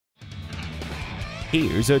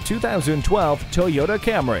Here's a 2012 Toyota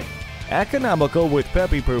Camry. Economical with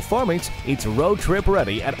peppy performance, it's road trip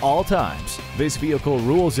ready at all times. This vehicle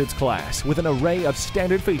rules its class with an array of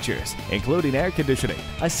standard features, including air conditioning,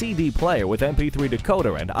 a CD player with MP3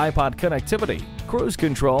 decoder and iPod connectivity, cruise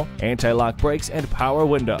control, anti-lock brakes, and power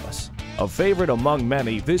windows. A favorite among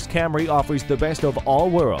many, this Camry offers the best of all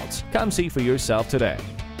worlds. Come see for yourself today.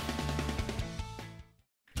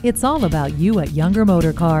 It's all about you at Younger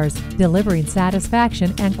Motor Cars, delivering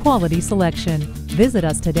satisfaction and quality selection. Visit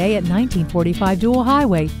us today at 1945 Dual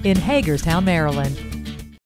Highway in Hagerstown, Maryland.